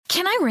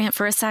Can I rant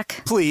for a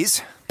sec?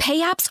 Please. Pay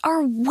apps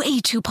are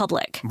way too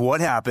public. What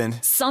happened?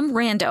 Some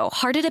rando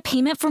hearted a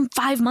payment from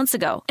 5 months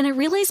ago, and I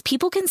realized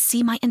people can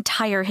see my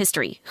entire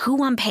history,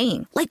 who I'm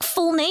paying, like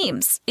full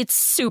names. It's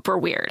super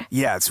weird.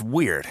 Yeah, it's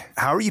weird.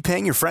 How are you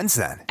paying your friends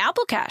then?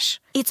 Apple Cash.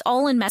 It's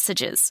all in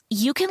messages.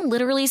 You can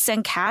literally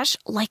send cash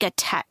like a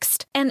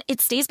text, and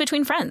it stays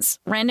between friends.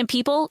 Random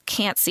people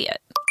can't see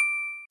it.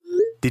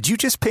 Did you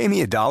just pay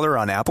me $1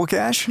 on Apple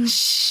Cash?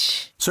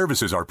 Shh.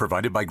 Services are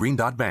provided by Green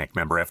Dot Bank.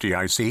 Member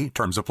FDIC.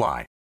 Terms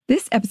apply.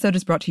 This episode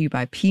is brought to you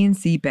by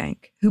PNC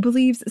Bank, who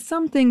believes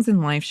some things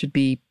in life should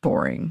be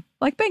boring,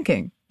 like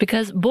banking.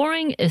 Because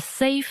boring is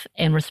safe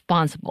and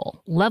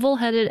responsible,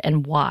 level-headed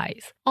and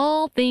wise.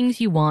 All things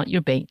you want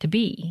your bank to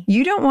be.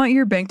 You don't want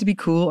your bank to be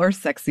cool or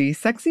sexy.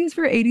 Sexy is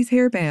for 80s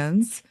hair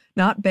bands,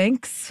 not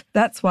banks.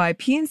 That's why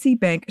PNC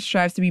Bank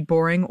strives to be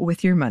boring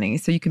with your money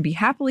so you can be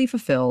happily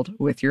fulfilled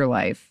with your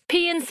life.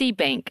 PNC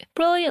Bank,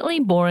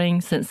 brilliantly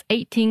boring since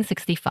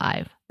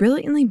 1865.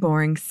 Brilliantly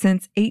Boring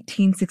Since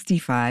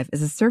 1865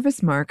 is a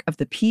service mark of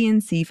the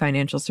PNC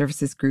Financial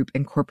Services Group,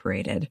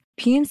 Incorporated.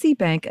 PNC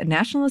Bank, a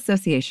National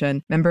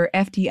Association, member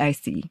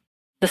FDIC.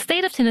 The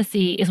state of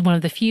Tennessee is one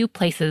of the few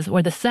places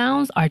where the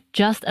sounds are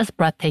just as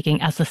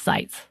breathtaking as the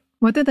sights.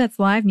 Whether that's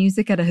live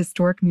music at a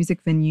historic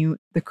music venue,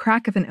 the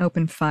crack of an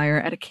open fire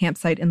at a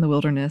campsite in the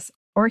wilderness,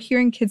 or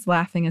hearing kids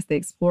laughing as they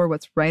explore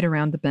what's right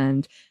around the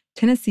bend,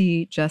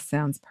 Tennessee just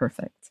sounds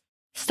perfect.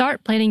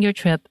 Start planning your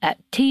trip at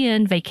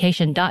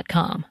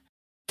tnvacation.com.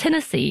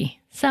 Tennessee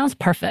sounds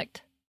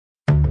perfect.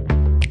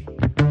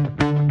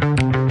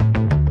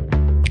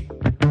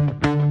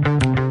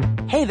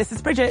 Hey, this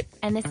is Bridget.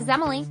 And this is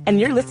Emily. And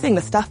you're listening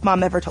to Stuff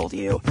Mom Never Told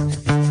You.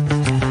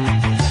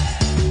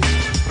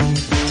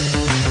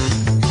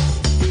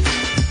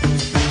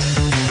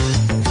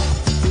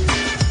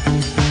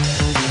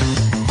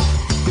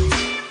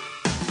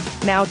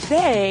 Now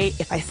today,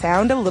 if I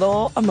sound a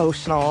little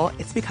emotional,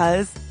 it's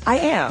because I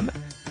am.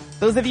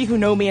 Those of you who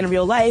know me in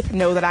real life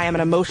know that I am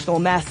an emotional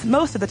mess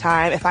most of the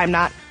time. If I'm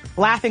not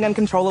laughing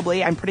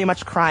uncontrollably, I'm pretty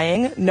much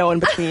crying, no in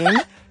between.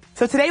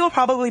 So today will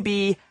probably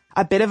be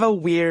a bit of a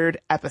weird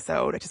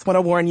episode. I just want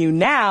to warn you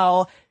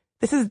now,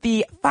 this is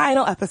the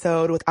final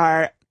episode with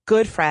our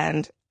good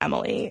friend,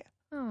 Emily.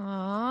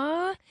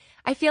 Aww.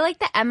 I feel like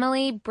the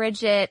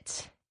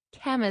Emily-Bridget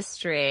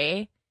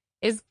chemistry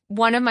is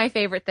one of my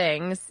favorite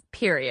things,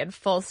 period,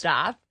 full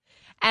stop.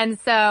 And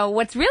so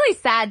what's really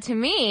sad to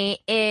me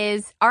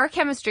is our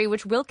chemistry,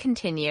 which will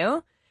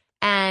continue,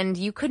 and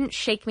you couldn't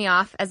shake me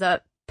off as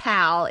a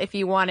pal if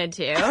you wanted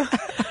to.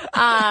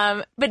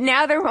 But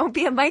now there won't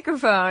be a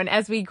microphone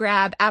as we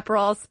grab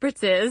Aperol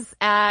spritzes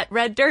at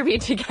Red Derby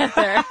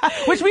together.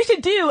 Which we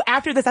should do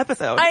after this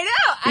episode. I know.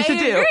 I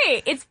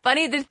agree. It's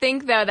funny to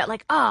think, though, that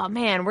like, oh,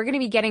 man, we're going to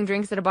be getting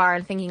drinks at a bar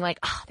and thinking like,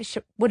 oh, this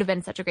would have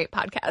been such a great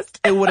podcast.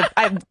 It would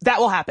have. That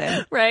will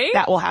happen. Right?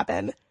 That will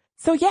happen.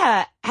 So,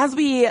 yeah, as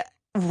we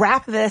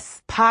wrap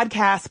this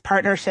podcast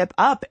partnership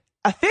up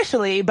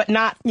officially, but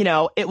not,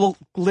 it will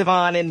live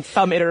on in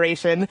some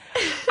iteration.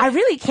 I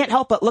really can't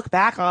help but look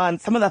back on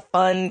some of the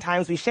fun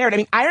times we shared. I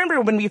mean, I remember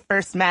when we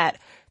first met,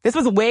 this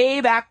was way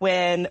back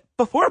when,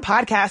 before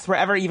podcasts were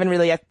ever even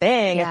really a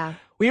thing. Yeah.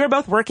 We were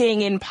both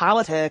working in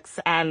politics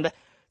and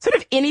sort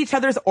of in each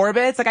other's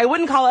orbits. Like, I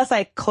wouldn't call us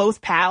like close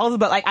pals,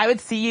 but like I would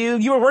see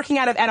you were working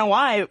out of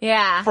NOI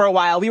for a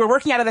while. We were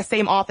working out of the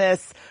same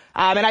office.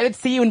 And I would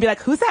see you and be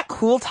like, who's that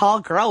cool, tall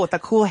girl with the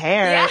cool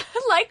hair? Yeah,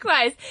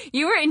 likewise.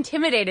 You were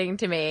intimidating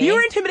to me. You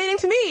were intimidating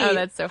to me. Oh,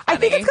 that's so funny. I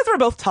think it's because we're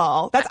both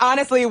tall. That's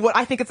honestly what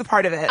I think it's a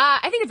part of it.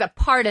 I think it's a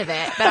part of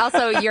it, but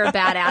also you're a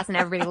badass and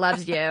everybody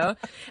loves you.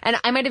 And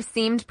I might have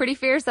seemed pretty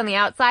fierce on the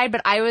outside,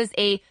 but I was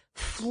a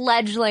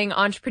fledgling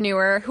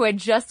entrepreneur who had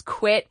just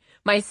quit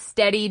my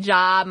steady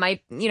job. I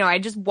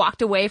just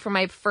walked away from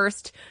my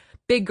first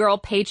big girl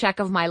paycheck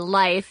of my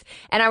life.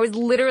 And I was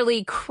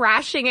literally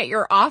crashing at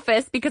your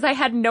office because I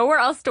had nowhere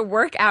else to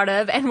work out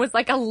of and was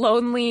like a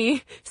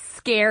lonely,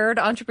 scared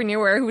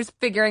entrepreneur who was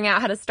figuring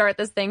out how to start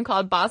this thing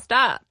called Bossed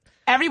Up.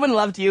 Everyone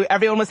loved you.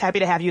 Everyone was happy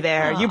to have you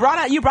there.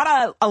 Aww. You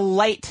brought a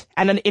light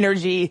and an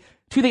energy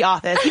to the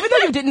office, even though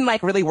you didn't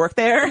like really work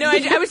there. No,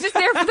 I was just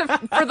there for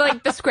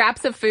the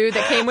scraps of food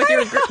that came with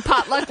your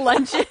potluck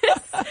lunches.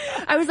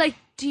 I was like,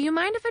 do you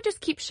mind if I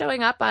just keep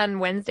showing up on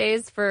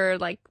Wednesdays for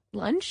like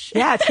lunch?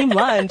 Yeah, team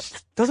lunch.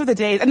 Those were the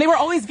days. And they were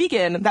always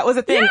vegan. That was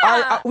a thing.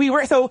 Yeah.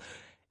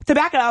 To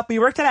back it up, we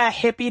worked at a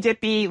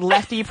hippy-dippy,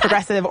 lefty,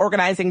 progressive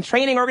organizing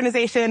training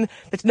organization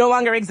that no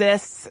longer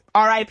exists.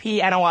 RIP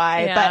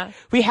NOI. Yeah. But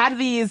we had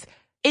these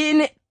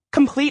in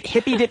complete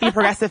hippy-dippy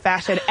progressive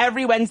fashion.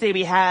 Every Wednesday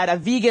we had a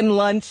vegan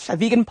lunch, a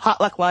vegan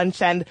potluck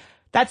lunch, and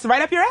that's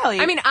right up your alley.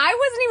 I mean, I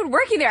wasn't even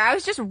working there. I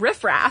was just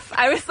riffraff.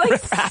 I was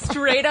like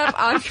straight up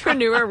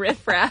entrepreneur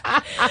riffraff.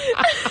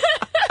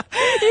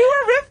 You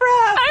were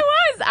riffraff.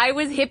 I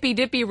was hippy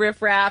dippy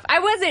riffraff. I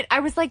wasn't. I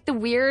was like the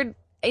weird.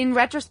 In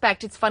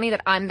retrospect, it's funny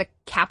that I'm the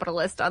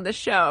capitalist on the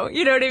show.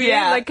 You know what I mean?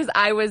 Yeah. Like, because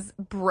I was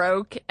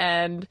broke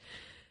and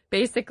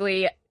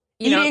basically,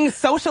 eating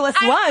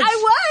socialist lunch.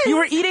 I was. You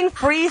were eating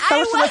free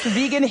socialist,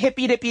 vegan,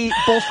 hippy-dippy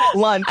bullshit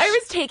lunch. I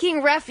was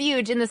taking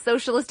refuge in the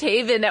socialist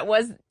haven that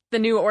was the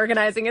New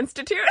Organizing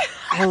Institute.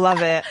 I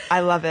love it.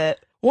 I love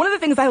it. One of the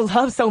things I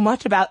love so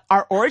much about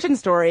our origin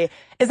story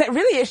is that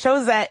really it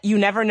shows that you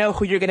never know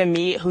who you're going to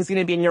meet, who's going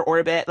to be in your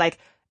orbit. Like,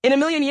 in a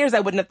million years,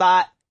 I wouldn't have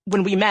thought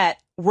when we met,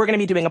 we're going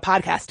to be doing a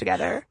podcast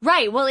together.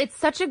 Right. Well, it's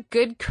such a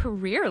good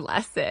career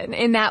lesson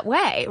in that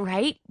way,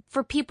 right?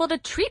 For people to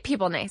treat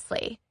people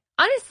nicely.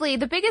 Honestly,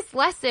 the biggest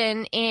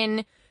lesson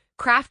in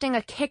crafting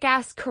a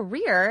kick-ass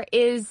career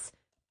is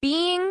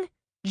being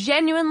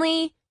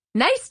genuinely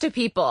nice to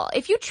people.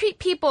 If you treat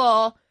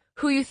people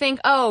who you think,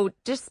 oh,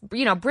 just,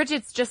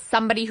 Bridget's just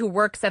somebody who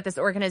works at this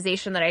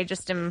organization that I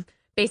just am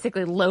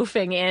basically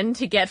loafing in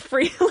to get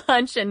free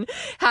lunch and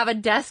have a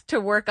desk to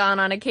work on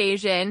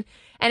occasion.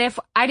 And if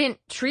I didn't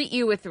treat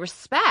you with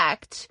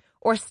respect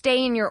or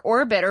stay in your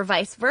orbit or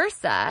vice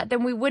versa,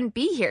 then we wouldn't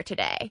be here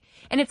today.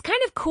 And it's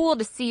kind of cool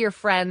to see your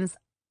friends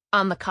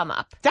on the come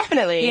up.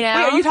 Definitely. You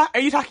know? Wait, are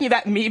you talking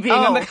about me being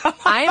on the come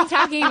up? I am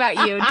talking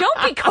about you.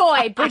 Don't be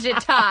coy, Bridget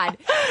Todd.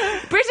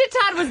 Bridget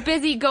Todd was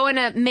busy going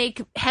to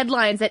make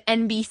headlines at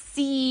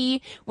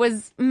NBC,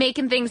 was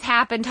making things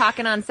happen,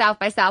 talking on South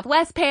by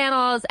Southwest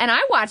panels, and I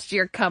watched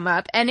your come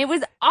up, and it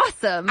was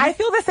awesome. I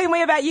feel the same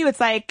way about you. It's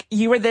like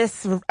you were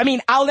this,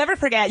 I'll never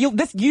forget.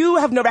 You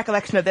have no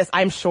recollection of this,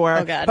 I'm sure.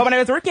 Oh, God. But when I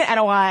was working at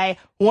NOI,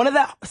 one of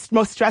the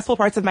most stressful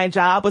parts of my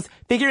job was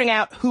figuring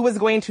out who was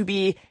going to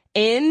be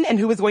in and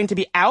who was going to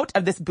be out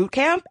of this boot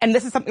camp. And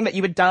this is something that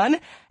you had done.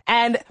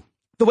 And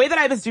the way that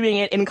I was doing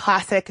it in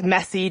classic,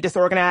 messy,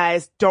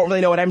 disorganized, don't really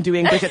know what I'm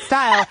doing Bridget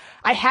style,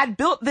 I had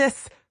built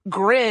this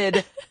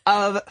grid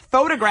of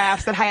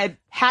photographs that I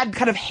had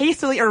kind of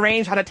hastily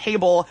arranged on a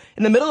table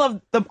in the middle of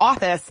the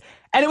office.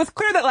 And it was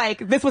clear that,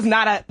 like, this was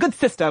not a good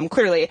system,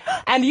 clearly.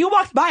 And you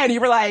walked by and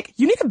you were like,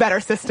 you need a better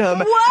system.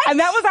 What? And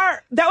that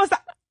was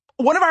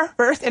one of our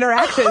first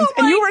interactions.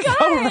 And you were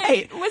so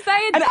right. Was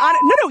I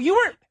No, you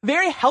were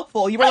very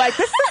helpful. You were like,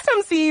 this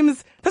system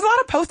seems, there's a lot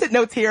of Post-it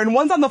notes here and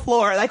one's on the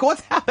floor. Like,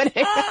 what's happening?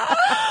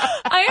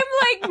 I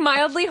am, like,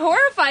 mildly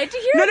horrified to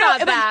hear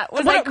about that.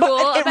 Was I cool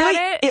about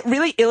it? It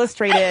really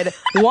illustrated,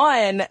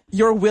 one,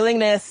 your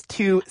willingness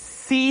to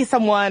see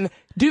someone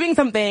doing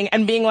something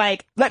and being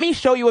like, let me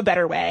show you a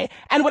better way.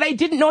 And what I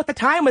didn't know at the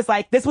time was,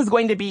 like, this was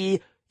going to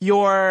be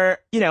your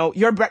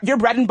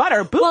bread and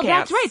butter boot Well,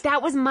 camps. that's right.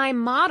 That was my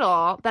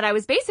model that I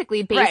was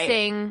basically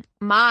basing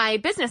my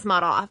business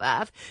model off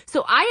of.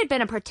 So I had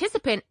been a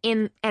participant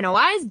in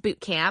NOI's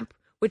boot camp,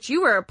 which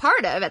you were a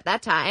part of at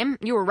that time.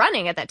 You were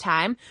running at that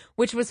time,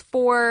 which was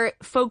for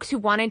folks who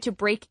wanted to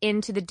break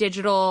into the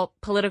digital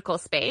political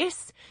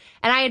space.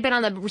 And I had been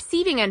on the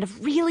receiving end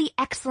of really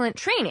excellent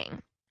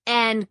training.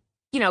 And,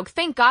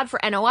 thank God for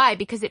NOI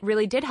because it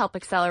really did help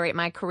accelerate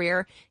my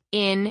career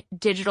in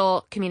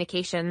digital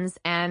communications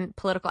and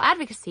political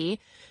advocacy.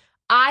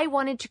 I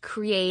wanted to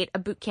create a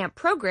bootcamp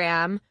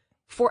program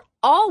for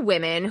all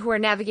women who are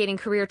navigating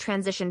career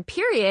transition,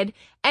 period.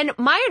 And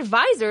my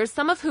advisors,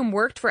 some of whom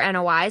worked for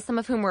NOI, some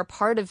of whom were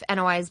part of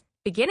NOI's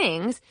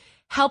beginnings,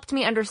 helped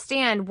me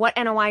understand what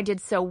NOI did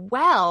so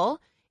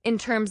well in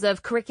terms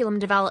of curriculum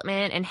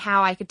development and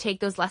how I could take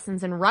those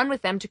lessons and run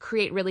with them to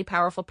create really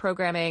powerful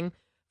programming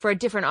for a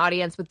different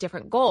audience with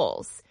different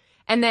goals.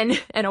 And then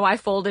NOI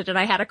folded and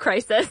I had a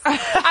crisis.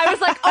 I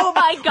was like, oh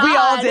my God. We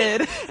all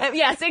did.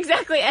 Yes,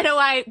 exactly.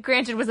 NOI,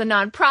 granted, was a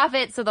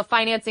nonprofit, so the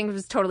financing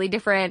was totally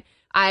different.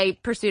 I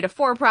pursued a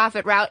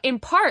for-profit route in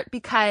part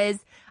because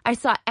I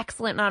saw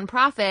excellent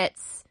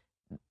nonprofits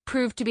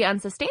prove to be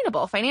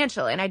unsustainable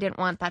financially, and I didn't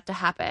want that to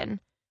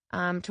happen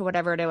to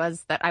whatever it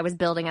was that I was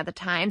building at the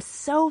time.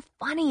 So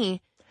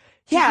funny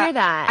to hear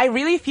that. I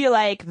really feel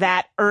like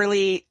that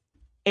early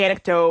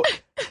anecdote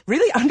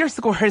really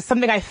underscores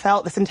something I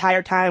felt this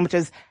entire time, which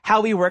is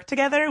how we work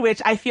together,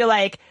 which I feel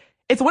like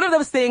it's one of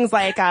those things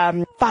like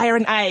Fire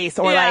and Ice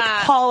or like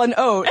Hall and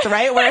Oates,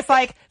 right? Where it's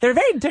like they're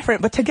very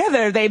different, but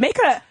together they make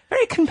a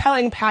very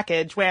compelling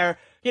package where,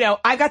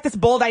 I got this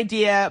bold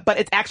idea, but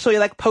it's actually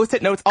like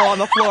Post-it notes all on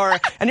the floor.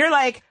 And you're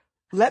like,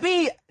 let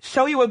me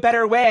show you a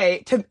better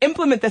way to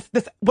implement this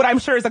what I'm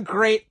sure is a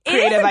great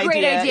creative idea. It is a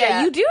great idea.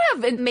 Yeah. You do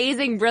have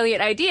amazing,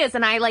 brilliant ideas,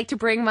 and I like to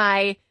bring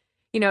my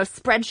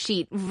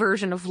spreadsheet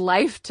version of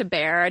life to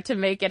bear to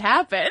make it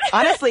happen.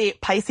 Honestly,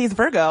 Pisces,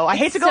 Virgo. I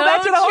hate to go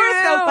back to the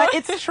horoscope, but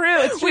it's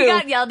true. It's true. We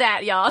got yelled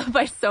at, y'all,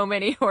 by so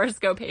many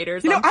horoscope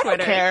haters on Twitter. I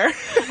don't care.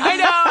 I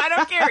know, I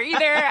don't care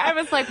either. I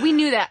was like, we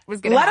knew that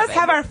was going to happen. Let us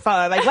have our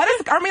fun. Like,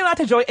 aren't we allowed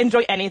to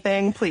enjoy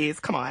anything?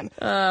 Please, come on.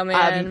 Oh,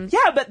 man.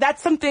 Yeah, but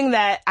that's something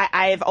that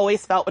I've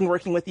always felt when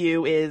working with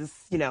you is,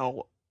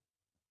 kind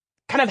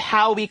of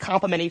how we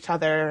complement each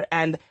other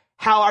and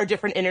how our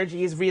different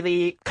energies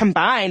really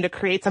combine to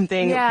create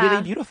something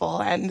really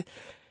beautiful and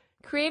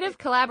creative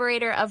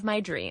collaborator of my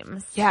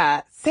dreams.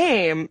 Yeah,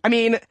 same. I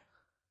mean,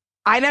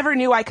 I never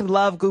knew I could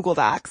love Google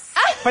Docs,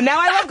 but now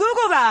I love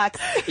Google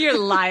Docs. You're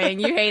lying.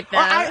 You hate them.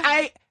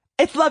 Well,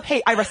 it's love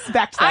hate. I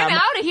respect them. I'm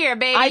out of here,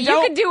 baby. You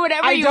can do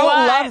whatever you want. I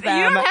don't love them.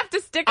 You don't have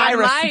to stick on I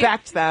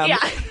respect them.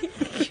 Yeah.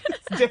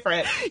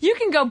 different. You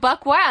can go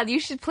buck wild. You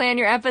should plan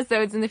your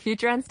episodes in the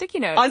future on sticky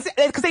notes.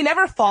 Because they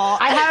never fall.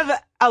 I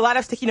have a lot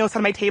of sticky notes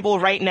on my table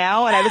right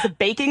now, and I was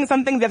baking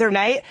something the other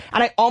night,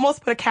 and I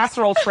almost put a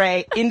casserole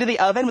tray into the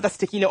oven with a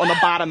sticky note on the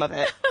bottom of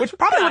it, which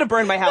probably would have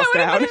burned my house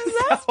down. Been a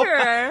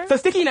disaster. So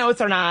sticky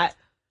notes are not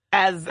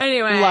as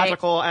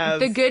logical as...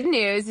 The good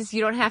news is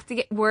you don't have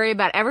to worry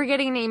about ever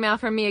getting an email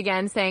from me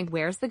again saying,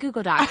 where's the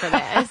Google Doc for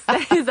this?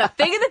 That is a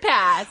thing of the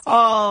past.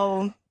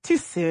 Oh, too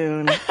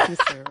soon. Too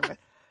soon.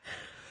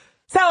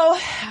 So,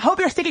 hope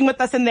you're sticking with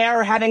us in there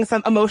or having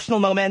some emotional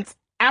moments.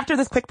 After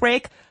this quick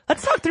break,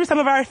 let's talk through some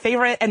of our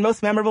favorite and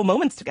most memorable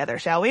moments together,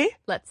 shall we?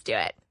 Let's do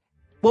it.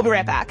 We'll be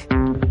right back.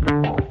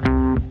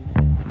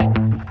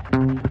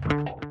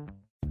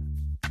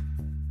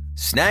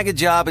 Snag a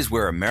Job is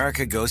where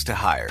America goes to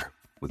hire,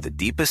 with the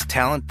deepest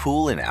talent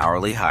pool in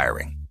hourly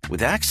hiring.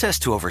 With access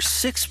to over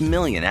 6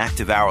 million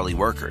active hourly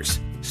workers,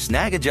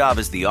 Snag a Job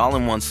is the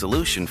all-in-one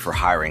solution for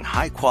hiring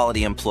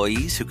high-quality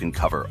employees who can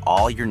cover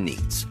all your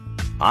needs.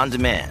 On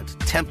demand,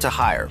 temp to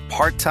hire,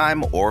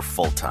 part-time or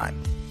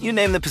full-time. You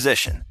name the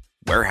position.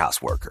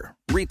 Warehouse worker,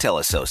 retail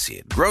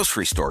associate,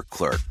 grocery store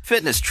clerk,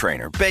 fitness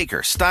trainer,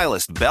 baker,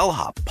 stylist,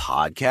 bellhop,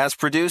 podcast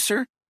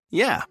producer.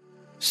 Yeah,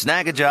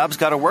 Snag a Job's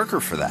got a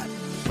worker for that.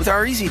 With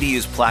our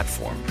easy-to-use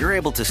platform, you're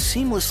able to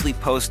seamlessly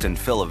post and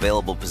fill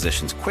available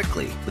positions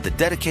quickly with a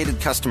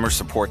dedicated customer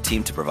support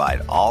team to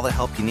provide all the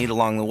help you need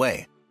along the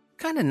way.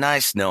 Kind of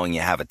nice knowing you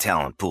have a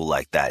talent pool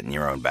like that in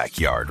your own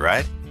backyard,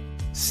 right?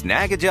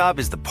 Snag a Job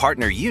is the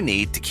partner you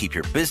need to keep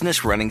your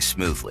business running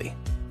smoothly.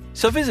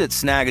 So visit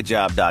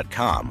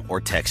snagajob.com or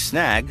text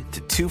snag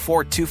to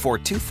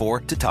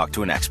 242424 to talk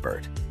to an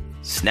expert.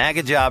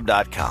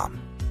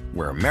 Snagajob.com,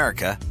 where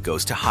America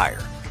goes to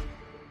hire.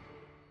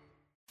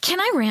 Can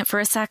I rant for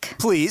a sec?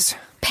 Please.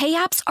 Pay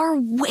apps are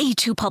way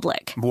too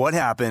public. What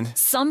happened?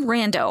 Some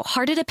rando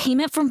hearted a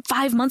payment from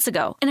 5 months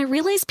ago, and I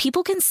realized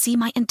people can see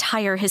my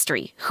entire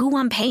history, who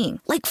I'm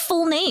paying, like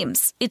full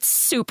names. It's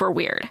super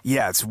weird.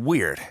 Yeah, it's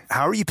weird.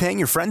 How are you paying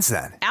your friends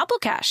then? Apple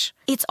Cash.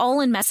 It's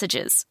all in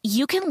messages.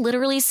 You can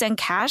literally send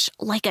cash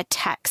like a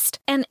text,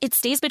 and it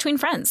stays between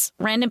friends.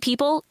 Random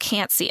people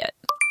can't see it.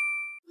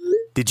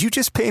 Did you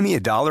just pay me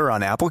 $1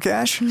 on Apple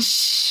Cash?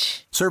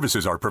 Shh.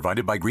 Services are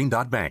provided by Green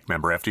Dot Bank,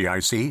 member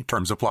FDIC.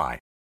 Terms apply.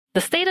 The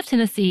state of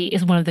Tennessee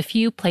is one of the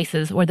few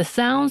places where the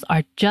sounds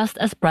are just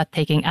as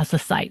breathtaking as the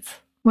sights.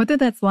 Whether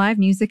that's live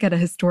music at a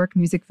historic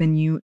music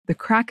venue, the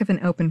crack of an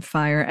open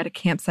fire at a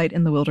campsite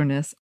in the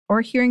wilderness,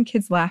 or hearing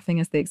kids laughing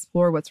as they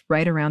explore what's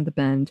right around the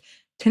bend,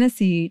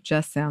 Tennessee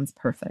just sounds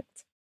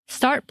perfect.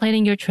 Start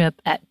planning your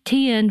trip at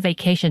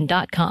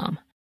tnvacation.com.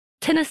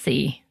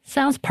 Tennessee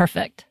sounds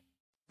perfect.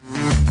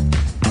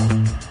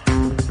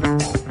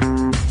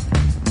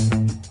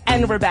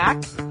 And we're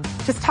back.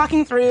 Just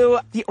talking through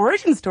the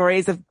origin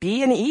stories of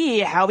B&E,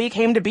 how we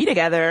came to be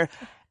together.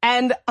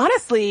 And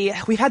honestly,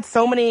 we've had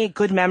so many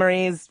good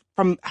memories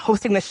from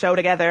hosting this show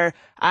together.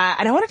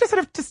 And I wanted to sort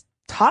of just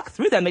talk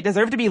through them. They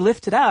deserve to be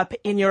lifted up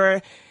in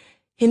your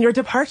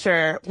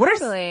departure. What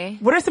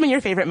are some of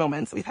your favorite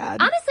moments we've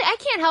had? Honestly, I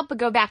can't help but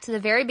go back to the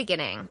very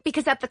beginning,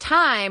 because at the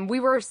time we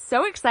were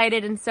so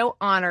excited and so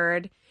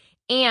honored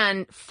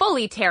and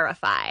fully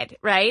terrified,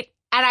 right?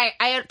 And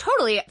I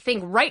totally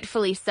think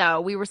rightfully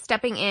so. We were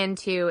stepping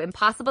into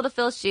impossible to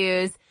fill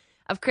shoes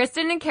of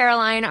Kristen and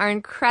Caroline, our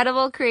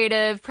incredible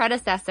creative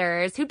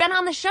predecessors who'd been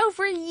on the show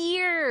for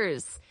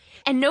years.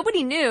 And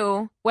nobody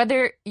knew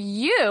whether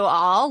you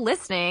all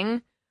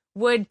listening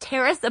would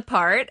tear us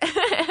apart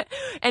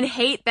and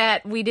hate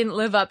that we didn't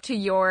live up to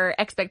your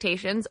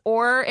expectations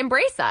or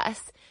embrace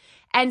us.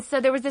 And so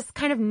there was this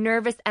kind of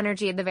nervous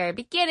energy at the very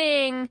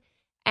beginning.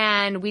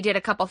 And we did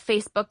a couple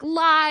Facebook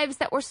Lives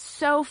that were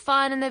so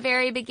fun in the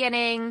very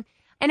beginning.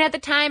 And at the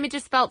time, it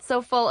just felt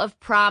so full of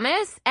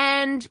promise.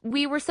 And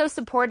we were so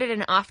supported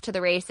and off to the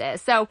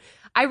races. So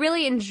I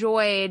really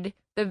enjoyed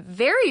the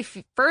very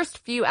first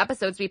few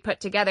episodes we put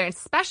together,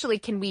 especially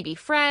Can We Be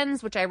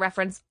Friends, which I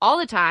reference all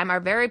the time,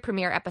 our very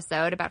premiere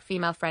episode about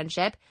female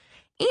friendship.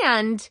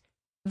 And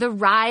the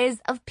rise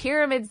of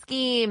pyramid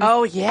schemes.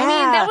 Oh, yeah. I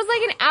mean, that was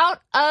like an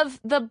out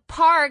of the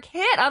park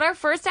hit on our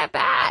first at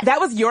bat. That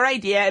was your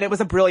idea, and it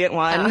was a brilliant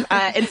one.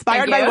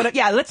 Inspired by one of,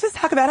 let's just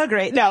talk about how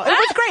great. No, it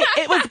was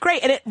great. It was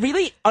great. And it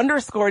really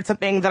underscored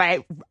something that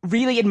I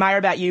really admire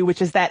about you,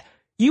 which is that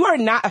you are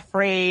not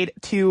afraid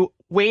to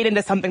wade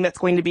into something that's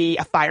going to be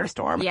a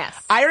firestorm. Yes.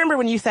 I remember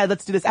when you said,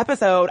 let's do this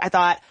episode, I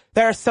thought,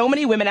 there are so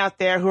many women out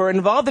there who are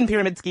involved in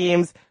pyramid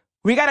schemes.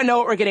 We got to know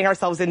what we're getting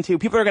ourselves into.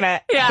 People are going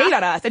to hate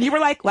on us. And you were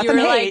like, let them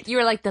hate. You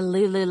were like the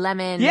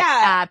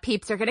Lululemon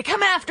peeps are going to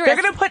come after us. They're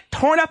going to put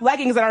torn up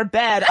leggings in our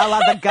bed a la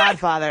The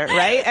Godfather,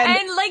 right?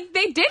 And like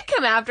they did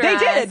come after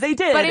us. They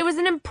did. But it was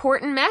an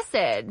important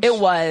message. It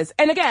was.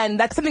 And again,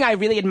 that's something I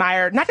really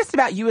admire, not just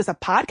about you as a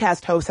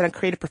podcast host and a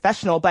creative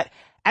professional, but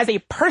as a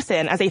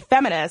person, as a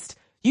feminist.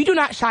 You do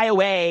not shy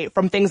away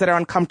from things that are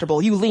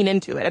uncomfortable. You lean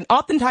into it. And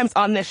oftentimes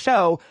on this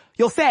show,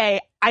 you'll say,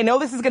 I know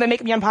this is going to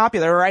make me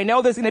unpopular, or I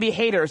know there's going to be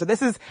haters, or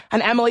this is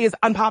an Emily's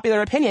unpopular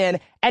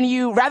opinion. And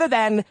you, rather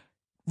than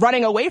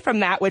running away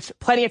from that, which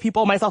plenty of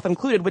people, myself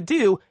included, would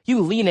do,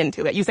 you lean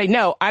into it. You say,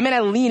 no, I'm going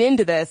to lean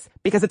into this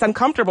because it's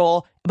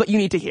uncomfortable, but you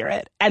need to hear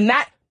it. And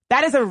that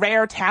is a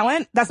rare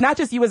talent. That's not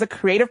just you as a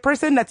creative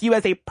person. That's you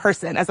as a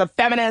person, as a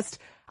feminist.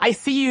 I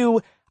see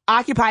you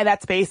occupy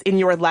that space in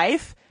your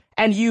life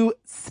and you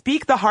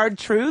speak the hard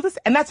truths.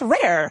 And that's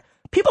rare.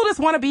 People just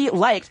want to be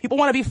liked. People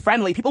want to be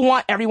friendly. People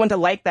want everyone to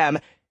like them.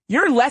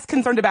 You're less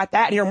concerned about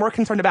that and you're more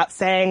concerned about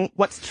saying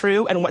what's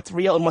true and what's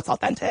real and what's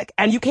authentic.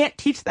 And you can't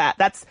teach that.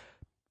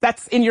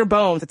 That's in your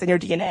bones. It's in your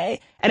DNA.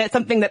 And it's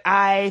something that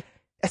I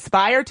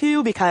aspire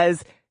to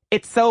because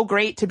it's so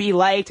great to be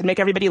liked and make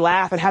everybody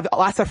laugh and have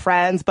lots of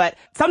friends. But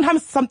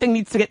sometimes something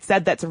needs to get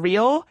said that's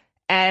real.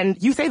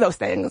 And you say those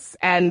things.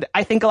 And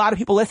I think a lot of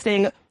people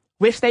listening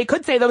wish they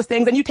could say those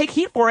things and you take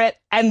heat for it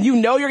and you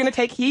know you're going to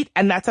take heat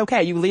and that's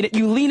okay. You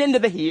lean into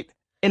the heat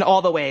in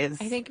all the ways.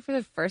 I think for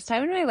the first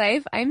time in my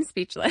life, I'm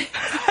speechless.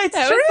 It's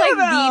that true, was like though.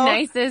 the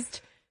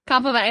nicest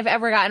compliment I've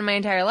ever gotten in my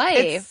entire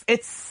life.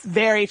 It's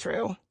very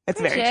true. It's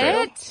very true.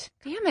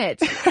 Damn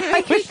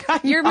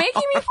it. You're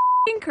making me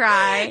f***ing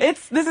cry. That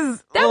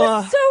was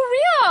so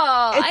real.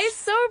 I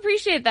so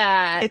appreciate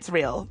that. It's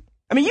real.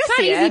 I mean, you it's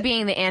see not easy it.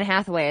 being the Anne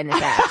Hathaway in this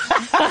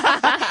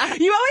act.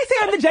 You always say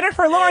I'm the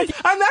Jennifer Lawrence.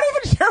 I'm not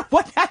even sure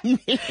what that means.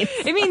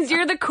 It means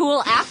you're the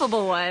cool,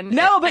 affable one.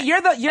 No, but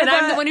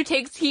I'm the one who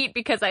takes heat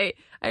because I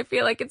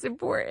feel like it's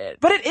important.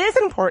 But it is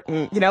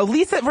important. You know,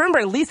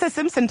 Lisa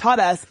Simpson taught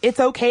us it's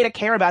okay to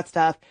care about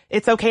stuff.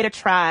 It's okay to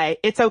try.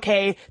 It's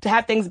okay to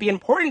have things be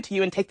important to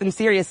you and take them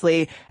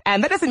seriously.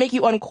 And that doesn't make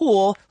you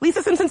uncool.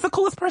 Lisa Simpson's the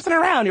coolest person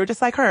around. You're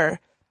just like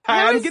her.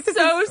 That was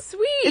so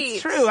sweet.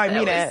 It's true. I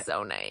mean it. That was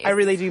so nice. I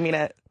really do mean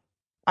it.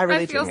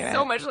 I feel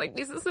so much like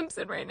Lisa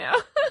Simpson right now.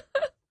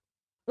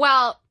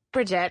 Well,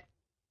 Bridget,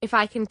 if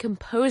I can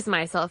compose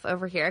myself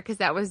over here, because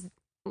that was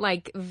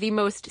like the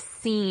most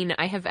seen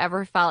I have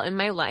ever felt in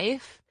my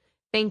life.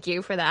 Thank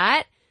you for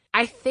that.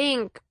 I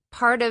think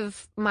part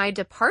of my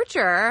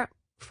departure,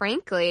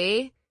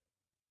 frankly,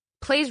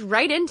 plays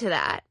right into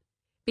that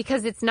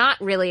because it's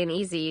not really an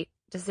easy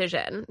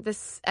decision.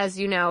 This, as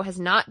you know, has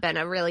not been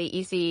a really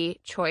easy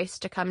choice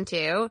to come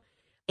to.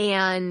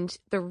 And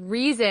the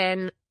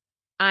reason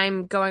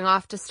I'm going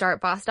off to start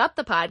Bossed Up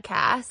the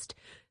podcast,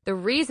 the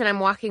reason I'm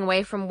walking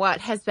away from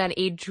what has been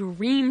a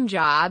dream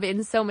job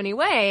in so many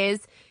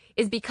ways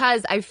is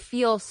because I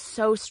feel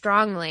so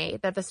strongly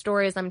that the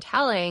stories I'm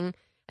telling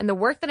and the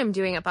work that I'm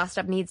doing at Bossed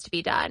Up needs to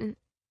be done.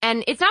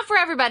 And it's not for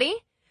everybody,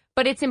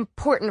 but it's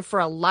important for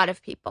a lot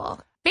of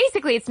people.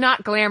 Basically, it's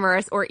not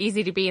glamorous or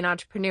easy to be an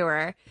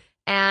entrepreneur.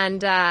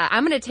 And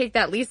I'm going to take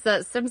that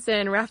Lisa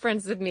Simpson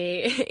reference with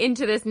me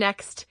into this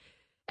next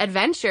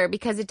adventure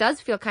because it does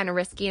feel kind of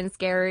risky and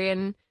scary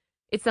and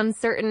it's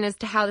uncertain as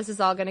to how this is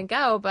all going to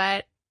go.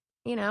 But,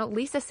 you know,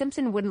 Lisa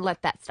Simpson wouldn't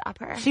let that stop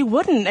her. She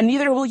wouldn't, and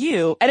neither will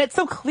you. And it's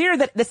so clear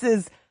that this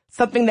is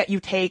something that you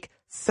take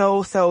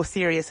so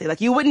seriously.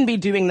 Like, you wouldn't be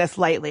doing this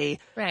lightly.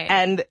 Right.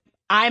 And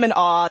I'm in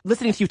awe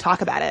listening to you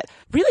talk about it.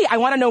 Really, I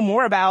want to know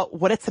more about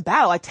what it's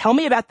about. Like, tell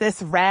me about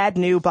this rad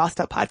new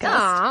Bossed Up podcast.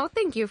 Oh,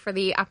 thank you for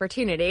the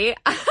opportunity.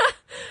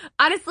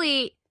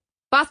 Honestly,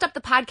 Bossed Up the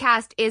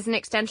podcast is an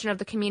extension of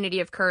the community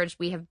of courage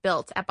we have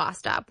built at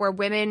Bossed Up, where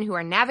women who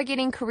are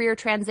navigating career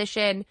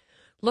transition,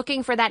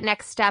 looking for that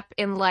next step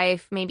in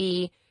life,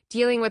 maybe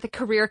dealing with a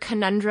career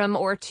conundrum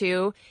or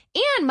two,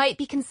 and might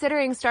be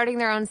considering starting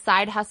their own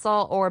side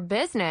hustle or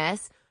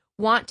business,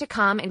 want to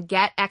come and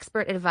get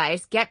expert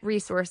advice, get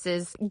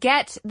resources,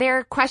 get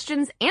their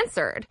questions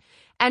answered.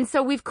 And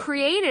so we've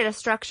created a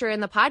structure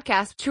in the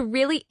podcast to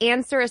really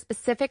answer a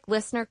specific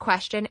listener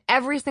question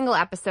every single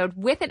episode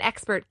with an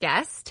expert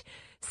guest.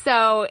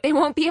 So they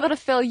won't be able to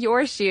fill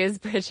your shoes,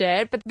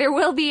 Bridget, but there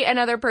will be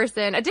another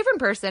person, a different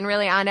person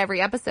really on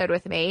every episode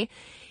with me.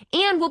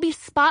 And we'll be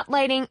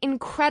spotlighting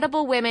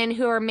incredible women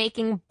who are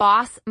making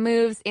boss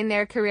moves in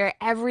their career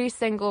every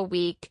single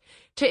week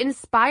to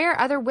inspire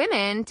other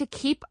women to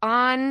keep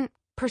on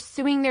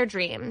pursuing their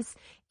dreams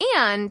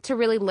and to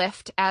really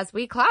lift as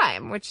we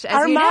climb, which, as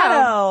Our you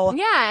motto. know,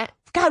 yeah.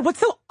 God, what's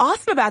so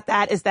awesome about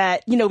that is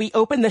that, you know, we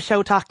opened the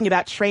show talking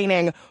about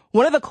training.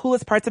 One of the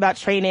coolest parts about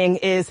training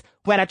is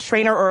when a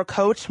trainer or a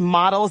coach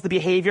models the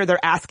behavior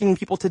they're asking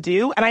people to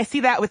do. And I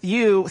see that with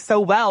you so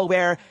well,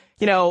 where,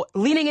 you know,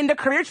 leaning into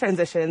career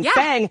transitions,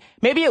 saying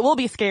maybe it will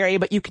be scary,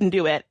 but you can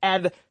do it.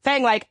 And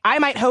saying, like, I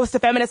might host a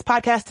feminist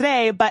podcast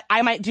today, but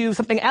I might do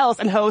something else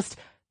and host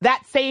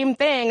that same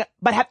thing,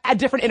 but have a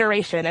different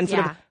iteration, and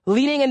sort of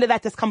leaning into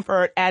that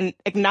discomfort and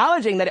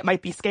acknowledging that it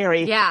might be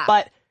scary. Yeah.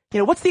 But, you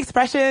know, what's the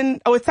expression?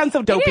 Oh, it sounds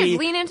so dopey. It is.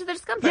 Lean into the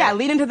discomfort. Yeah,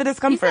 lean into the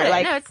discomfort. You said it.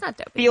 Like, no, it's not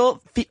dopey.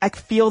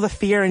 Feel the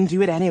fear and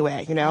do it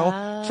anyway, you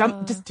know?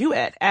 Just do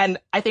it. And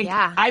I think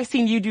I've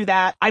seen you do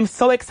that. I'm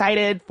so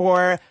excited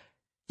for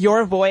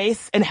your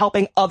voice and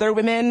helping other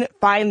women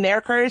find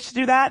their courage to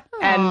do that.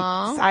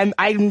 Aww. And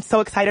I'm so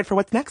excited for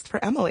what's next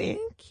for Emily.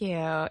 Thank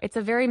you. It's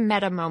a very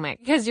meta moment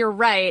because you're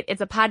right. It's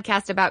a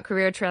podcast about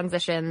career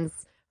transitions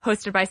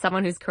hosted by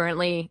someone who's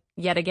currently,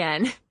 yet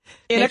again,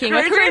 in making a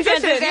career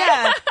transition. transition.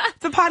 Yeah.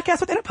 It's a podcast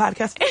within a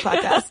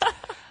podcast.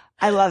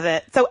 I love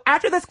it. So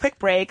after this quick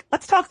break,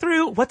 let's talk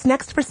through what's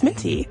next for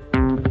Sminty.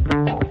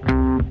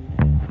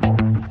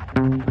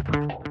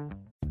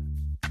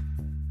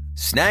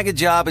 Snag a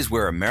Job is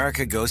where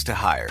America goes to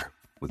hire,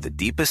 with the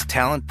deepest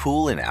talent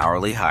pool in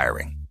hourly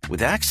hiring.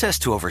 With access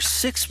to over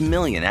 6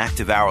 million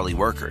active hourly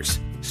workers,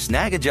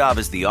 Snag a Job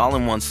is the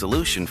all-in-one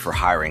solution for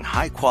hiring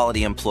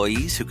high-quality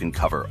employees who can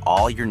cover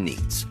all your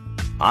needs.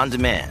 On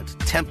demand,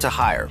 temp to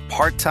hire,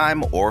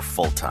 part-time or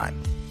full-time.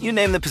 You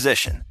name the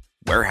position.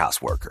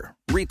 Warehouse worker,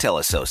 retail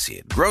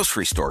associate,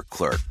 grocery store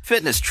clerk,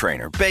 fitness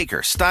trainer,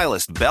 baker,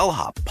 stylist,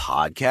 bellhop,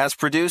 podcast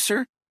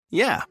producer.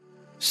 Yeah,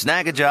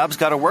 Snag a Job's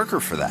got a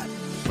worker for that.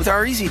 With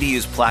our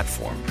easy-to-use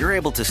platform, you're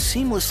able to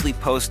seamlessly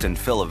post and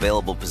fill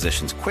available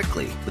positions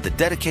quickly with a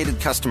dedicated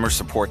customer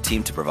support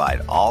team to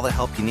provide all the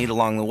help you need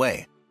along the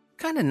way.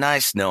 Kind of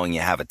nice knowing you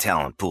have a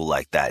talent pool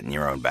like that in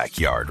your own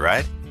backyard,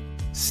 right?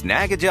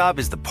 Snag a Job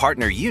is the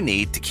partner you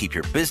need to keep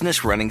your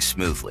business running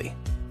smoothly.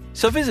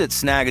 So visit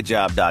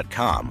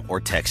snagajob.com or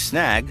text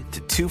SNAG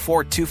to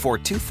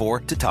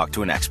 242424 to talk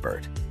to an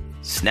expert.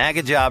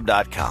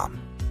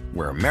 Snagajob.com,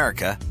 where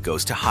America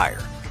goes to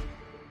hire.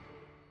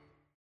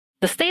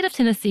 The state of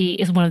Tennessee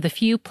is one of the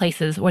few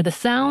places where the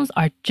sounds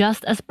are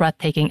just as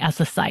breathtaking as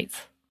the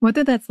sights.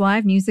 Whether that's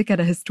live music at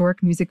a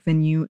historic music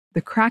venue,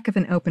 the crack of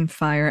an open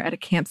fire at a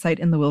campsite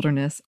in the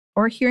wilderness,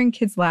 or hearing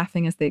kids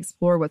laughing as they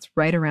explore what's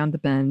right around the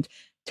bend,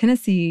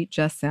 Tennessee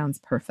just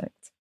sounds perfect.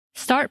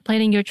 Start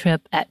planning your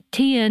trip at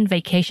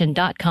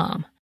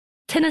tnvacation.com.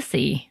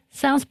 Tennessee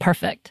sounds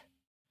perfect.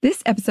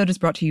 This episode is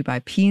brought to you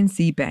by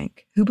PNC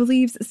Bank, who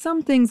believes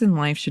some things in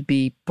life should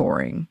be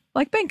boring,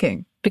 like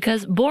banking.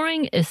 Because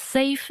boring is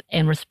safe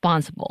and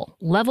responsible,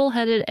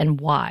 level-headed and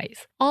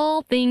wise.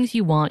 All things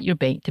you want your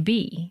bank to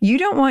be. You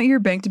don't want your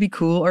bank to be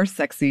cool or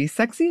sexy.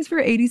 Sexy is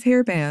for 80s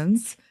hair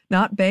bands,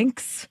 not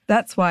banks.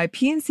 That's why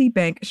PNC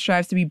Bank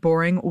strives to be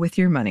boring with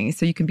your money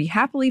so you can be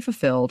happily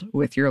fulfilled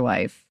with your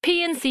life.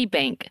 PNC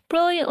Bank,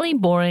 brilliantly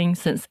boring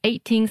since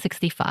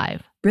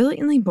 1865.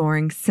 Brilliantly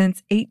Boring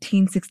Since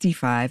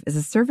 1865 is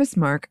a service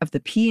mark of the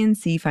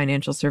PNC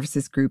Financial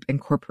Services Group,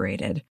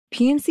 Incorporated.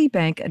 PNC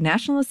Bank, a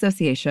National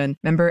Association,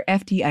 member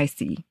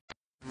FDIC.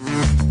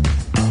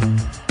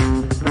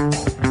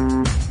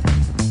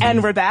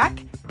 And we're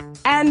back.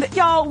 And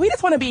y'all, we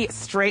just want to be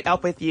straight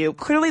up with you.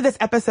 Clearly this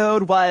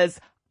episode was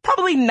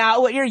probably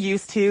not what you're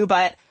used to,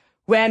 but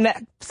when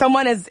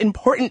someone as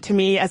important to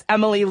me as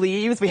Emily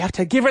leaves, we have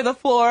to give her the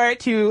floor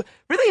to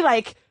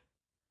really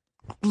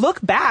look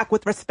back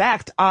with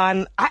respect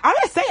on, I'm going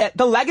to say it,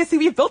 the legacy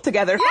we've built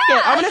together.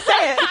 Yeah. I'm going to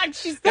say it.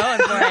 She's going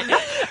for it.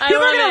 People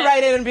are going to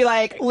write in and be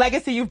like,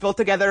 legacy you've built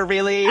together,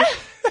 really?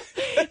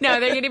 No,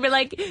 they're going to be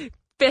like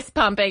fist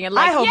pumping and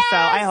like, I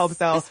hope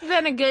so. This has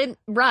been a good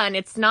run.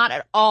 It's not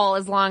at all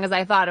as long as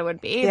I thought it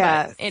would be.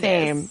 Yeah, but it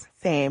is.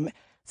 Same.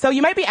 So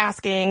you might be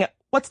asking,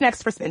 what's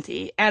next for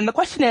Sminty? And the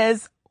question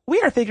is, we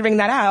are figuring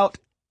that out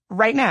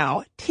right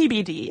now.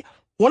 TBD.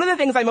 One of the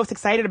things I'm most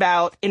excited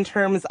about in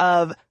terms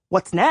of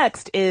what's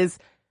next is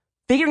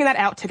figuring that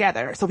out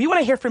together. So we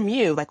want to hear from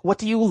you. Like, what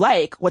do you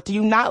like? What do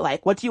you not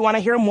like? What do you want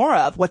to hear more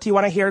of? What do you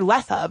want to hear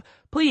less of?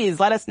 Please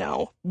let us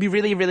know. We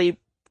really, really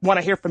want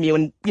to hear from you.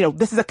 And,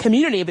 this is a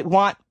community that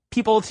want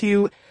people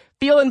to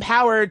feel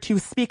empowered to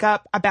speak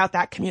up about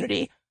that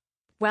community.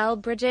 Well,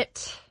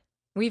 Bridget,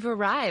 we've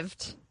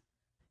arrived.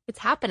 It's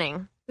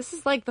happening. This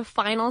is like the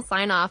final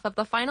sign-off of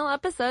the final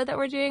episode that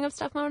we're doing of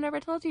Stuff Mom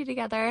Never Told You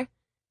together.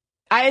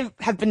 I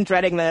have been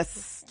dreading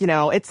this.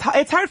 It's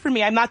hard for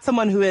me. I'm not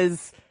someone who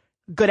is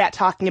good at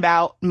talking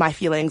about my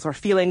feelings or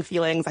feeling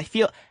feelings. I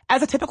feel,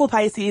 as a typical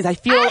Pisces, I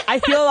feel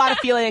a lot of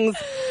feelings,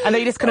 and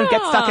they just kind of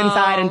get stuck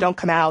inside and don't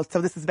come out. So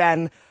this has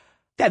been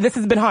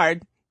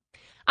hard.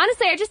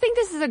 Honestly, I just think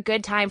this is a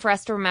good time for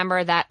us to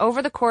remember that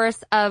over the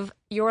course of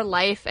your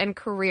life and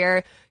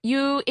career,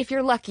 you, if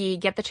you're lucky,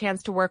 get the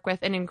chance to work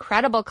with an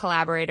incredible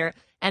collaborator,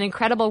 an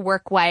incredible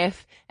work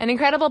wife, an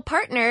incredible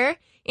partner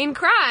in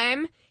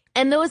crime.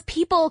 And those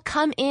people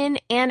come in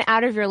and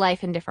out of your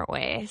life in different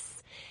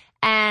ways.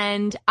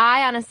 And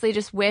I honestly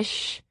just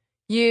wish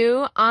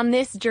you on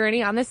this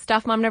journey, on this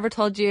Stuff Mom Never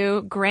Told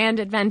You grand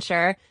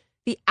adventure,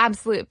 the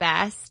absolute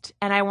best.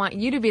 And I want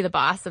you to be the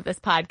boss of this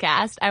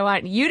podcast. I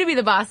want you to be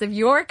the boss of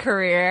your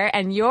career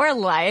and your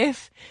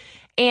life.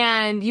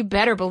 And you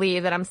better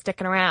believe that I'm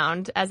sticking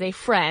around as a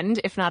friend,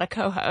 if not a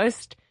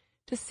co-host,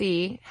 to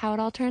see how it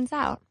all turns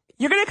out.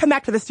 You're going to come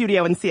back to the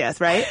studio and see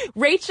us, right?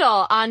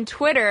 Rachel on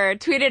Twitter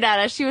tweeted at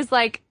us. She was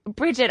like,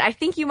 Bridget, I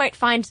think you might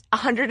find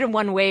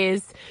 101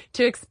 ways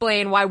to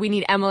explain why we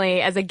need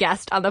Emily as a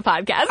guest on the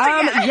podcast.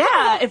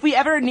 Yeah, if we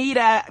ever need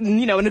a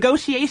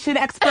negotiation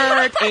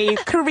expert, a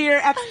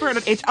career expert,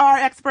 an HR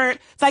expert.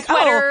 It's like,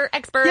 sweater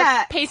expert,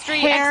 pastry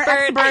hair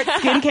expert,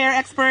 skincare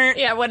expert.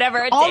 Yeah,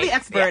 whatever. All the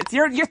experts.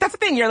 Yeah. You're that's the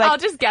thing. You're like, I'll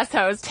just guest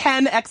host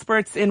 10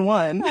 experts in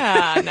one.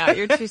 No,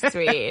 you're too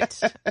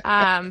sweet.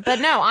 But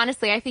no,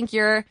 honestly, I think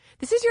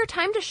this is your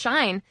time to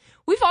shine.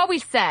 We've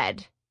always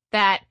said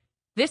that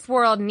this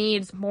world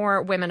needs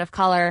more women of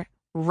color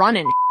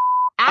running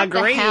at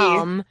the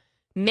helm,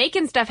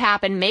 making stuff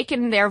happen,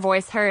 making their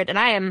voice heard. And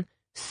I am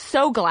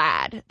so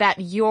glad that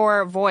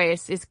your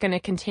voice is going to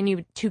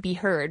continue to be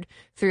heard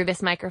through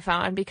this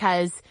microphone,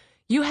 because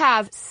you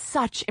have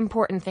such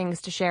important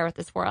things to share with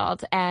this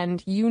world,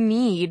 and you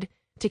need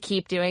to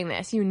keep doing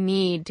this. You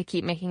need to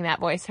keep making that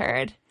voice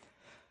heard.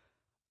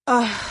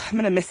 I'm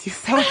going to miss you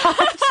so much.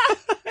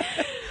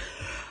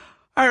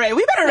 All right,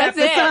 we better wrap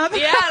this up.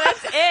 Yeah,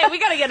 that's it. We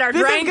got to get our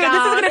drink on.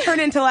 This is going to turn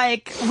into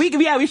like, we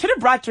should have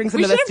brought drinks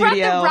into the studio. We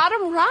should have brought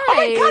them right. Oh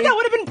my God, that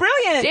would have been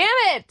brilliant.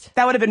 Damn it.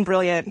 That would have been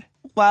brilliant.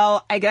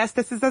 Well, I guess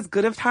this is as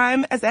good of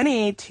time as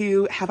any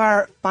to have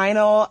our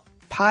final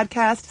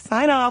podcast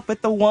sign off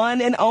with the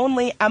one and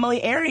only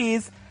Emily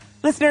Aries.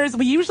 Listeners,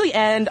 we usually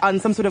end on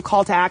some sort of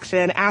call to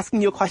action,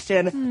 asking you a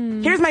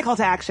question. Here's my call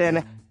to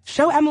action.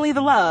 Show Emily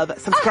the love,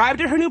 subscribe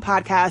to her new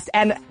podcast,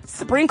 and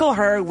sprinkle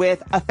her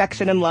with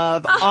affection and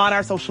love on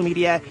our social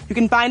media. You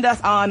can find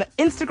us on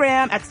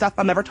Instagram at Stuff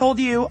Mom Never Told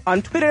You,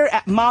 on Twitter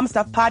at Mom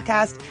Stuff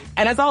Podcast,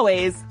 and as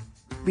always,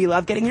 we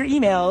love getting your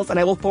emails, and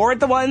I will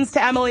forward the ones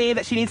to Emily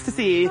that she needs to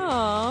see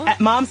at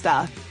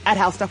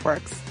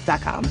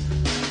momstuff@howstuffworks.com.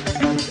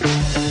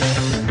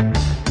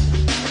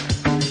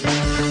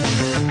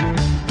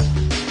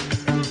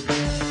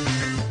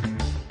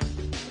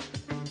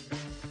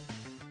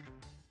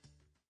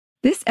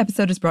 This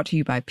episode is brought to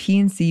you by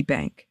PNC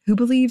Bank, who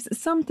believes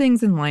some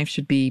things in life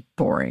should be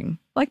boring,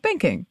 like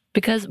banking.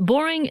 Because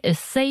boring is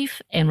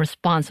safe and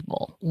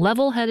responsible,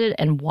 level-headed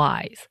and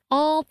wise.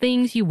 All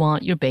things you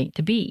want your bank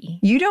to be.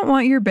 You don't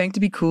want your bank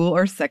to be cool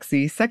or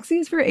sexy. Sexy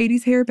is for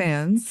 80s hair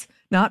bands,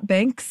 not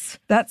banks.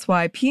 That's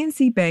why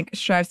PNC Bank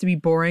strives to be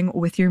boring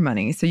with your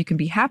money, so you can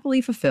be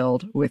happily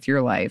fulfilled with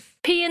your life.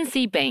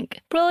 PNC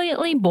Bank,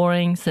 brilliantly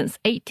boring since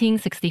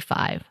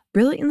 1865.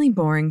 Brilliantly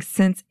Boring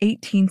Since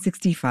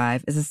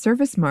 1865 is a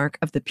service mark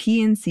of the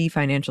PNC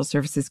Financial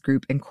Services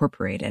Group,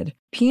 Incorporated.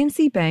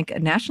 PNC Bank, a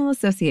National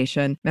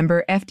Association,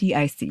 member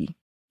FDIC.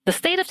 The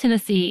state of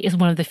Tennessee is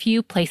one of the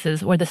few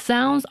places where the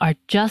sounds are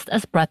just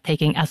as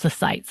breathtaking as the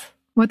sights.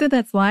 Whether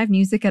that's live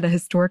music at a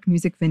historic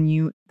music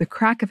venue, the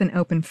crack of an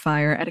open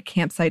fire at a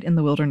campsite in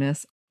the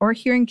wilderness, or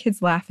hearing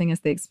kids laughing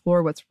as they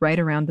explore what's right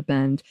around the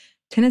bend,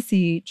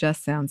 Tennessee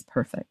just sounds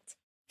perfect.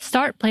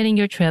 Start planning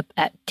your trip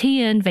at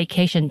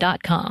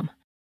tnvacation.com.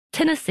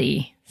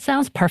 Tennessee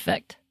sounds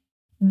perfect.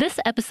 This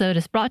episode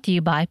is brought to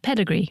you by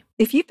Pedigree.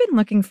 If you've been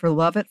looking for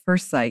love at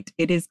first sight,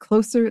 it is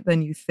closer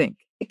than you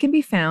think. It can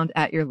be found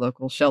at your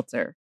local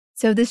shelter.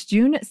 So this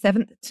June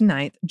 7th to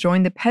 9th,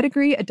 join the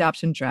Pedigree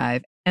Adoption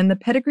Drive, and the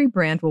Pedigree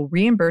brand will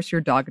reimburse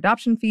your dog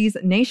adoption fees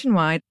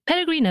nationwide.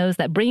 Pedigree knows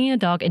that bringing a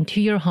dog into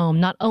your home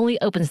not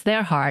only opens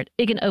their heart,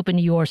 it can open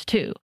yours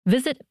too.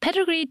 Visit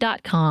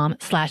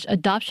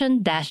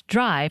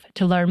pedigree.com/adoption-drive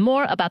to learn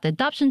more about the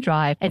adoption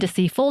drive and to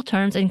see full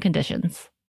terms and conditions.